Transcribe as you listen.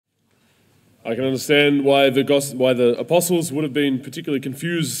I can understand why the apostles would have been particularly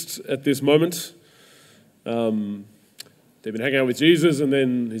confused at this moment. They've been hanging out with Jesus, and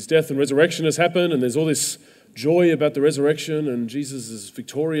then his death and resurrection has happened, and there's all this joy about the resurrection, and Jesus is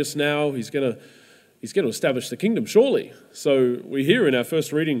victorious now. He's going to establish the kingdom, surely. So we hear in our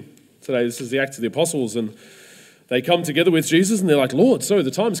first reading today, this is the Acts of the Apostles, and they come together with Jesus, and they're like, Lord, so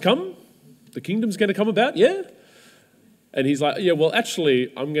the time's come? The kingdom's going to come about? Yeah? And he's like, yeah, well,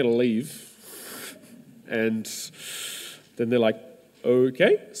 actually, I'm going to leave. And then they're like,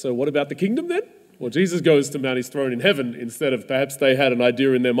 okay, so what about the kingdom then? Well, Jesus goes to Mount his throne in heaven instead of perhaps they had an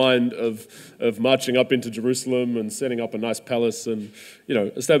idea in their mind of marching up into Jerusalem and setting up a nice palace and,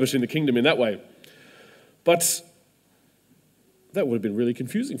 establishing the kingdom in that way. But that would have been really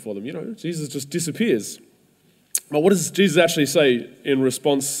confusing for them, Jesus just disappears. But what does Jesus actually say in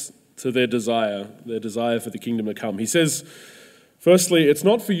response to their desire for the kingdom to come? He says, firstly, it's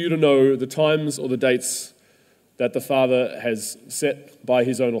not for you to know the times or the dates that the Father has set by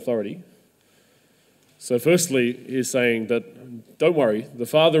his own authority. So firstly, he's saying that don't worry, the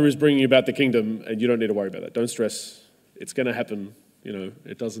Father is bringing about the kingdom and you don't need to worry about that. Don't stress. It's going to happen.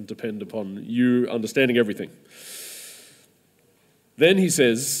 It doesn't depend upon you understanding everything. Then he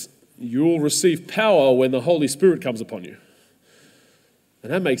says, you will receive power when the Holy Spirit comes upon you.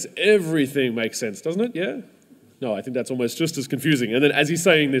 And that makes everything make sense, doesn't it? Yeah? No, I think that's almost just as confusing. And then as he's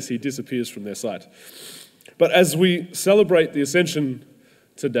saying this, he disappears from their sight. But as we celebrate the ascension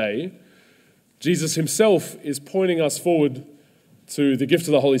today, Jesus himself is pointing us forward to the gift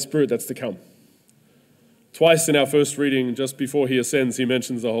of the Holy Spirit that's to come. Twice in our first reading, just before he ascends, he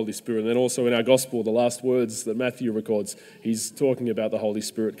mentions the Holy Spirit. And then also in our gospel, the last words that Matthew records, he's talking about the Holy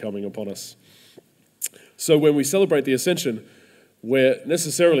Spirit coming upon us. So when we celebrate the ascension, we're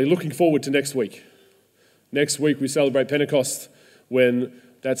necessarily looking forward to next week. Next week we celebrate Pentecost, when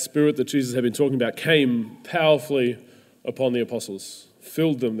that Spirit that Jesus had been talking about came powerfully upon the apostles.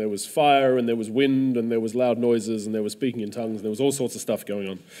 Filled them. There was fire and there was wind and there was loud noises and there was speaking in tongues and there was all sorts of stuff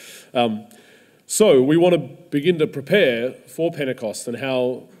going on. So we want to begin to prepare for Pentecost and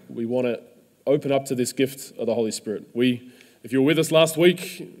how we want to open up to this gift of the Holy Spirit. If you were with us last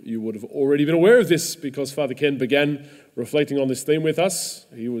week, you would have already been aware of this because Father Ken began reflecting on this theme with us.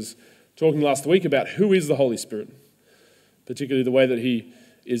 He was talking last week about who is the Holy Spirit, particularly the way that he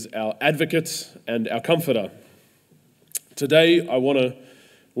is our advocate and our comforter. Today, I want to,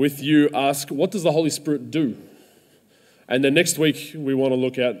 with you, ask, what does the Holy Spirit do? And then next week, we want to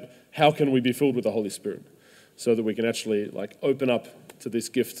look at how can we be filled with the Holy Spirit so that we can actually open up to this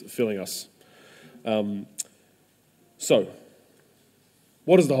gift filling us. So,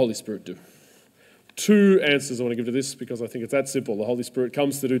 what does the Holy Spirit do? Two answers I want to give to this because I think it's that simple. The Holy Spirit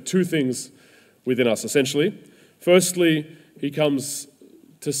comes to do two things within us, essentially. Firstly, he comes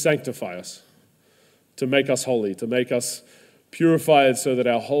to sanctify us, to make us holy, to make us purified so that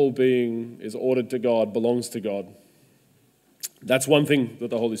our whole being is ordered to God, belongs to God. That's one thing that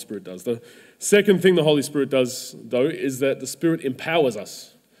the Holy Spirit does. The second thing the Holy Spirit does, though, is that the Spirit empowers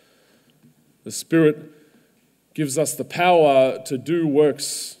us. The Spirit gives us the power to do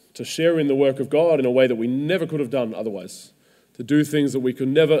works, to share in the work of God in a way that we never could have done otherwise, to do things that we could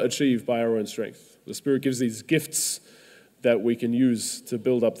never achieve by our own strength. The Spirit gives these gifts that we can use to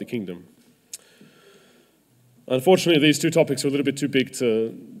build up the kingdom. Unfortunately, these two topics are a little bit too big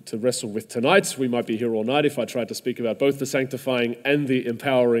to wrestle with tonight. We might be here all night if I tried to speak about both the sanctifying and the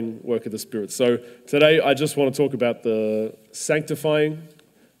empowering work of the Spirit. So today, I just want to talk about the sanctifying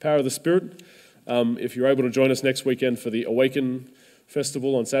power of the Spirit. If you're able to join us next weekend for the Awaken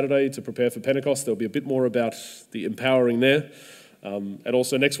Festival on Saturday to prepare for Pentecost, there'll be a bit more about the empowering there. And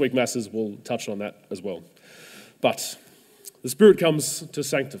also next week Masses will touch on that as well. But the Spirit comes to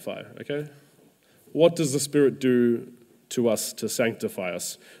sanctify, okay? What does the Spirit do to us to sanctify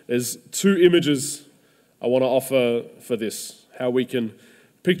us? There's two images I want to offer for this, how we can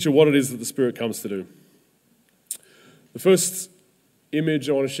picture what it is that the Spirit comes to do. The first image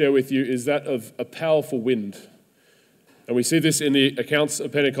I want to share with you is that of a powerful wind. And we see this in the accounts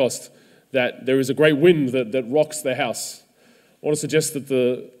of Pentecost, that there is a great wind that rocks the house. I want to suggest that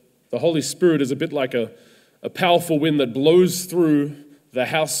the Holy Spirit is a bit like a powerful wind that blows through the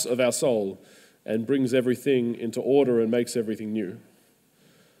house of our soul and brings everything into order and makes everything new.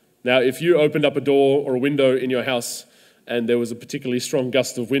 Now, if you opened up a door or a window in your house and there was a particularly strong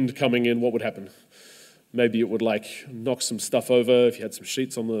gust of wind coming in, what would happen? Maybe it would knock some stuff over. If you had some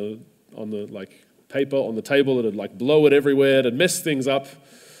sheets on the paper on the table, it'd blow it everywhere. It'd mess things up.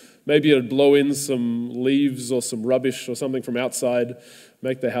 Maybe it'd blow in some leaves or some rubbish or something from outside,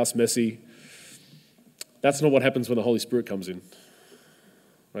 make the house messy. That's not what happens when the Holy Spirit comes in.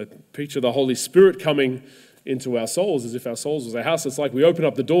 Right? Picture the Holy Spirit coming into our souls as if our souls was a house. It's like we open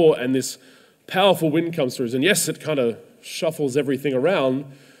up the door and this powerful wind comes through. And yes, it kind of shuffles everything around,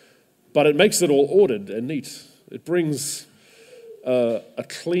 but it makes it all ordered and neat. It brings a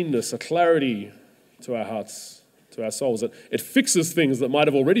cleanness, a clarity to our hearts, to our souls. It fixes things that might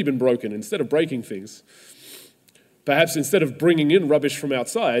have already been broken instead of breaking things. Perhaps instead of bringing in rubbish from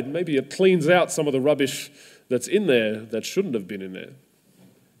outside, maybe it cleans out some of the rubbish that's in there that shouldn't have been in there.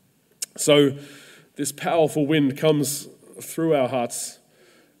 So this powerful wind comes through our hearts,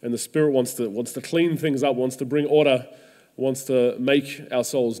 and the Spirit wants to clean things up, wants to bring order, wants to make our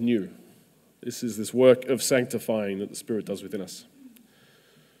souls new. This is this work of sanctifying that the Spirit does within us.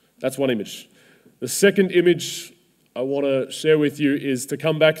 That's one image. The second image I want to share with you is to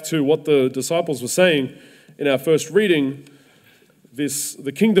come back to what the disciples were saying in our first reading.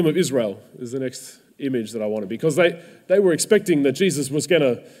 The kingdom of Israel is the next image that I wanted, because they were expecting that Jesus was going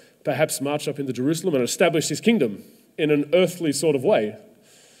to perhaps march up into Jerusalem and establish his kingdom in an earthly sort of way.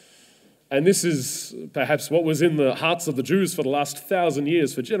 And this is perhaps what was in the hearts of the Jews for the last 1,000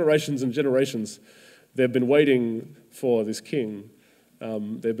 years. For generations and generations, they've been waiting for this king.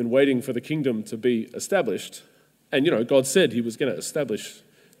 They've been waiting for the kingdom to be established. And, God said he was going to establish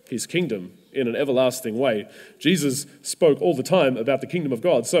his kingdom in an everlasting way. Jesus spoke all the time about the kingdom of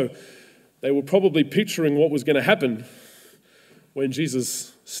God. So they were probably picturing what was going to happen when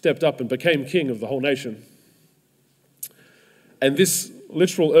Jesus stepped up and became king of the whole nation. And this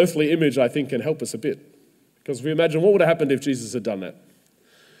literal earthly image, I think, can help us a bit. Because if we imagine what would have happened if Jesus had done that.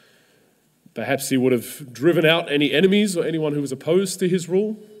 Perhaps he would have driven out any enemies or anyone who was opposed to his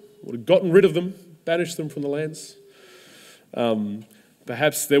rule, would have gotten rid of them, banished them from the lands.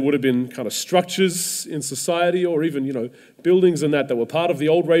 Perhaps there would have been kind of structures in society, or even, buildings and that were part of the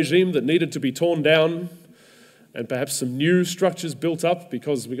old regime that needed to be torn down, and perhaps some new structures built up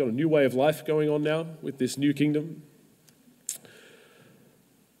because we've got a new way of life going on now with this new kingdom.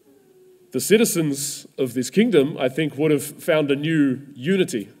 The citizens of this kingdom, I think, would have found a new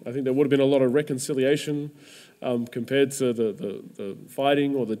unity. I think there would have been a lot of reconciliation compared to the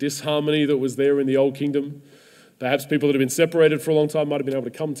fighting or the disharmony that was there in the old kingdom. Perhaps people that have been separated for a long time might have been able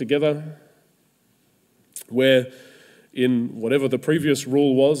to come together, where in whatever the previous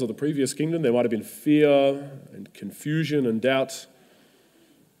rule was or the previous kingdom, there might have been fear and confusion and doubt,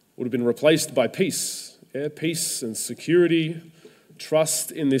 would have been replaced by peace. Yeah, peace and security,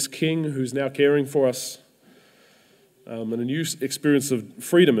 trust in this king who's now caring for us, and a new experience of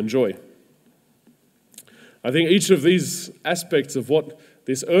freedom and joy. I think each of these aspects of what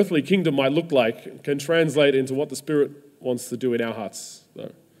this earthly kingdom might look like can translate into what the Spirit wants to do in our hearts,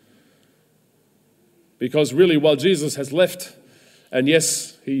 though. Because really, while Jesus has left, and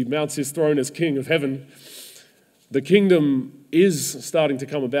yes, he mounts his throne as King of heaven, the kingdom is starting to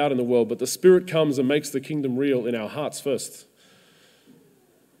come about in the world, but the Spirit comes and makes the kingdom real in our hearts first.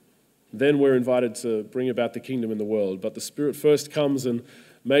 Then we're invited to bring about the kingdom in the world. But the Spirit first comes and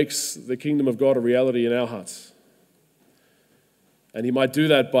makes the kingdom of God a reality in our hearts. And he might do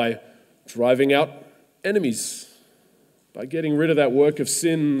that by driving out enemies, by getting rid of that work of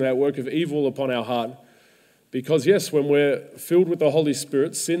sin, that work of evil upon our heart. Because yes, when we're filled with the Holy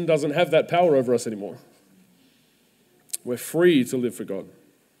Spirit, sin doesn't have that power over us anymore. We're free to live for God.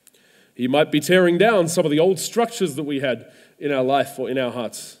 He might be tearing down some of the old structures that we had in our life or in our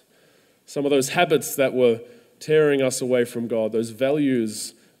hearts. Some of those habits that were tearing us away from God, those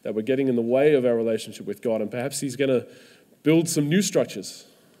values that were getting in the way of our relationship with God. And perhaps he's going to build some new structures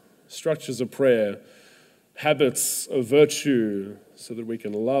of prayer, habits of virtue, so that we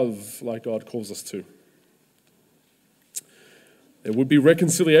can love like God calls us to. There would be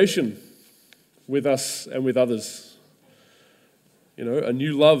reconciliation with us and with others. A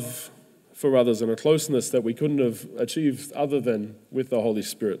new love for others and a closeness that we couldn't have achieved other than with the Holy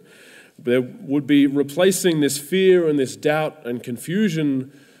Spirit. There would be replacing this fear and this doubt and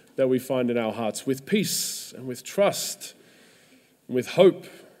confusion that we find in our hearts with peace and with trust, and with hope,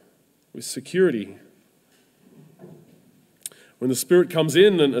 with security. When the Spirit comes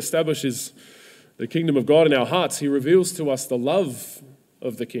in and establishes the kingdom of God in our hearts, he reveals to us the love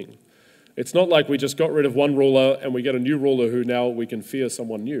of the King. It's not like we just got rid of one ruler and we get a new ruler who now we can fear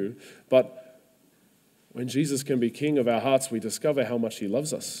someone new. But when Jesus can be king of our hearts, we discover how much he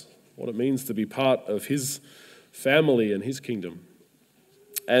loves us, what it means to be part of his family and his kingdom.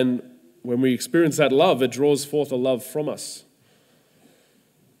 And when we experience that love, it draws forth a love from us.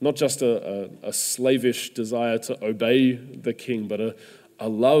 Not just a slavish desire to obey the king, but a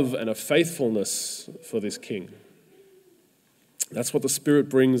love and a faithfulness for this king. That's what the Spirit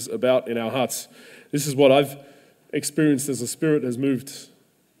brings about in our hearts. This is what I've experienced as the Spirit has moved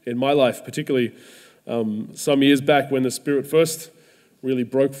in my life, particularly some years back when the Spirit first really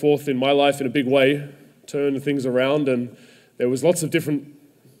broke forth in my life in a big way, turned things around, and there was lots of different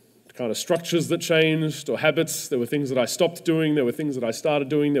kind of structures that changed or habits. There were things that I stopped doing, there were things that I started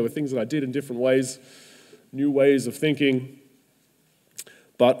doing, there were things that I did in different ways, new ways of thinking.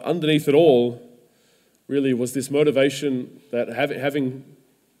 But underneath it all really was this motivation that having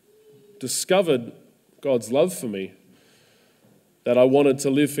discovered God's love for me, that I wanted to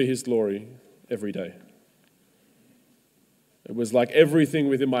live for His glory every day. It was like everything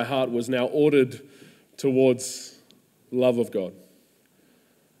within my heart was now ordered towards love of God.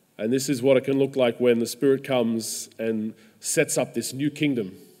 And this is what it can look like when the Spirit comes and sets up this new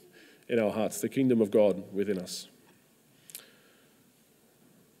kingdom in our hearts, the kingdom of God within us.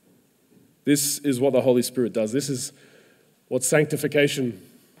 This is what the Holy Spirit does. This is what sanctification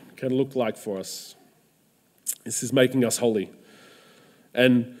can look like for us. This is making us holy.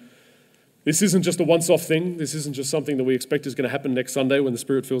 And this isn't just a once-off thing. This isn't just something that we expect is going to happen next Sunday when the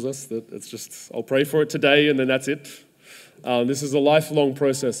Spirit fills us. That it's just, I'll pray for it today and then that's it. This is a lifelong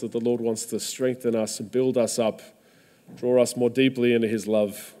process that the Lord wants to strengthen us and build us up, draw us more deeply into His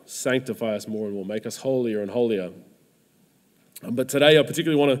love, sanctify us more and more, make us holier and holier. But today I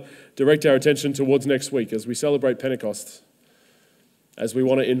particularly want to direct our attention towards next week as we celebrate Pentecost, as we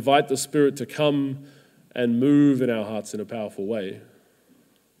want to invite the Spirit to come and move in our hearts in a powerful way.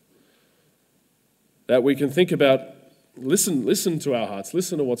 That we can think about, listen to our hearts,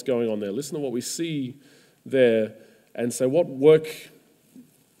 listen to what's going on there, listen to what we see there, and say, what work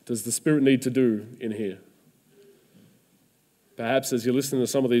does the Spirit need to do in here? Perhaps as you're listening to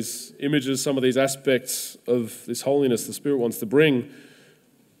some of these images, some of these aspects of this holiness the Spirit wants to bring,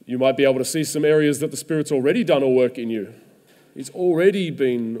 you might be able to see some areas that the Spirit's already done a work in you. He's already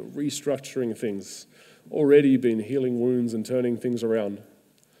been restructuring things, already been healing wounds and turning things around.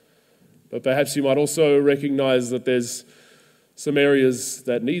 But perhaps you might also recognize that there's some areas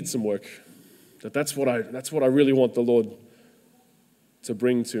that need some work. That's what I really want the Lord to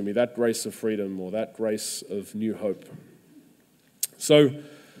bring to me, that grace of freedom or that grace of new hope. So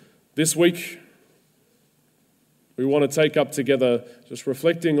this week, we want to take up together just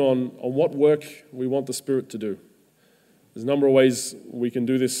reflecting on what work we want the Spirit to do. There's a number of ways we can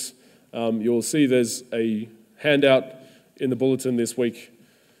do this. You'll see there's a handout in the bulletin this week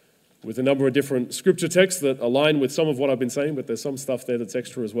with a number of different scripture texts that align with some of what I've been saying, but there's some stuff there that's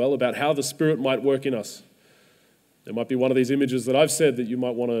extra as well about how the Spirit might work in us. There might be one of these images that I've said that you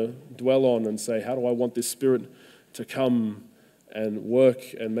might want to dwell on and say, how do I want this Spirit to come and work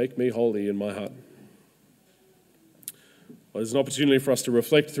and make me holy in my heart? Well, there's an opportunity for us to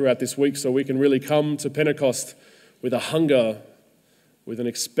reflect throughout this week so we can really come to Pentecost with a hunger, with an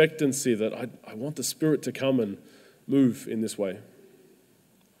expectancy that I want the Spirit to come and move in this way.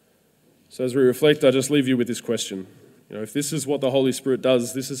 So as we reflect, I just leave you with this question. If this is what the Holy Spirit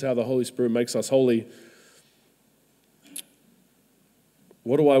does, this is how the Holy Spirit makes us holy,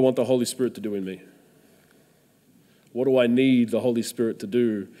 what do I want the Holy Spirit to do in me? What do I need the Holy Spirit to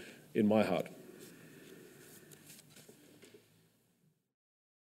do in my heart?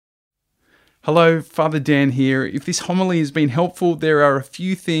 Hello, Father Dan here. If this homily has been helpful, there are a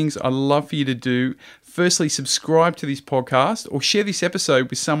few things I'd love for you to do. Firstly, subscribe to this podcast or share this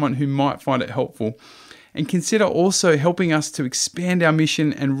episode with someone who might find it helpful. And consider also helping us to expand our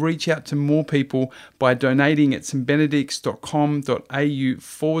mission and reach out to more people by donating at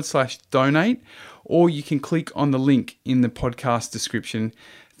stbenedicts.com.au/donate, or you can click on the link in the podcast description.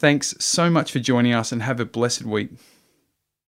 Thanks so much for joining us and have a blessed week.